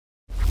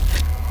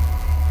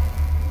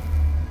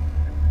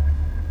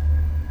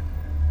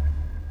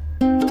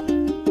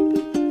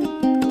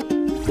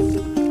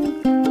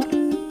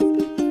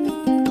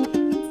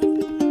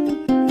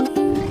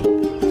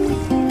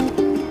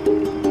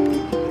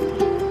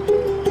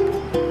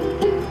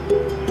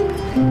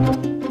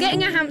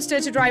hamster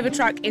to drive a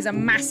truck is a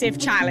massive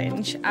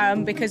challenge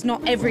because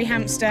not every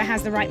hamster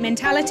has the right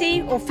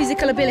mentality or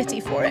physical ability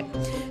for it.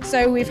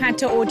 So we've had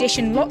to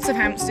audition lots of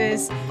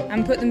hamsters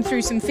and put them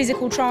through some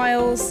physical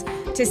trials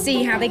to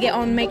see how they get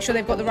on, make sure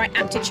they've got the right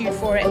aptitude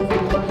for it.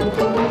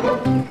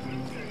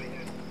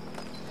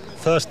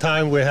 First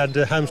time we had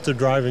a hamster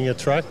driving a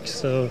truck,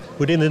 so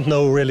we didn't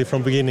know really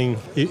from beginning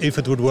if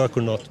it would work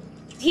or not.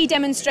 He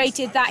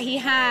demonstrated that he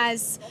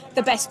has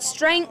the best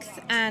strength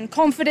and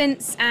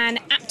confidence and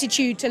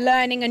aptitude to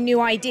learning and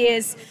new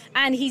ideas,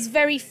 and he's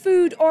very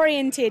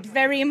food-oriented,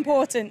 very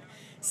important.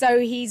 So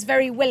he's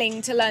very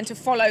willing to learn to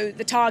follow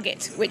the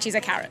target, which is a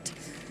carrot.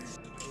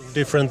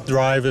 Different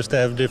drivers,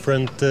 they have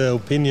different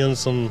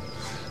opinions on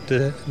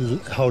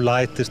how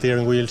light the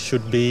steering wheel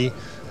should be.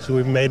 So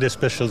we made a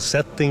special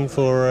setting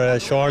for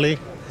Charlie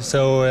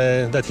so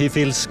that he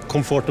feels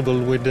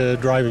comfortable with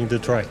driving the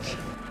truck.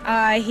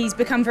 He's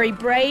become very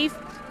brave.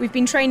 We've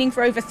been training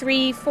for over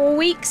 3-4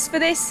 weeks for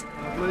this.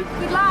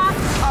 Good luck!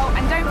 Oh,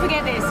 and don't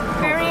forget this,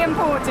 very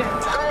important. 3,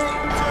 2,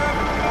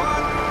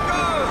 1,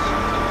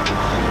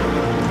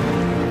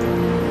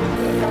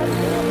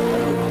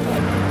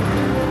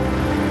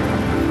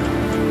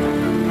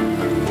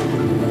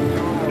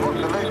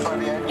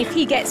 go! If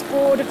he gets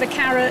bored of the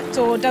carrot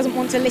or doesn't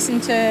want to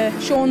listen to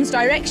Sean's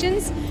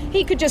directions,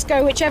 he could just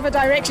go whichever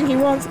direction he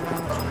wants.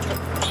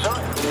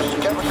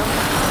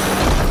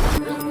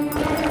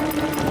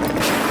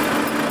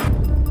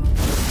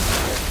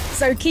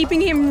 So keeping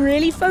him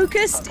really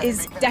focused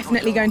is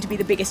definitely going to be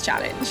the biggest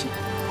challenge.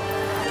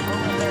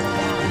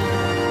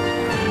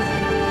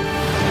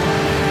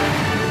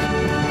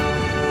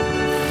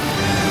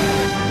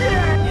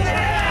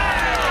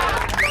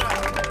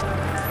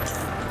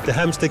 The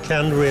hamster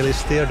can really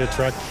steer the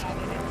truck,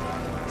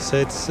 so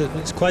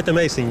it's quite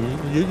amazing.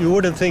 You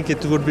wouldn't think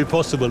it would be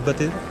possible,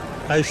 but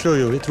I assure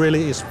you, it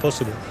really is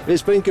possible.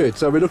 It's been good,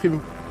 so we're looking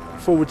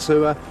forward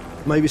to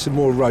maybe some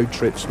more road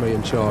trips, me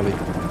and Charlie.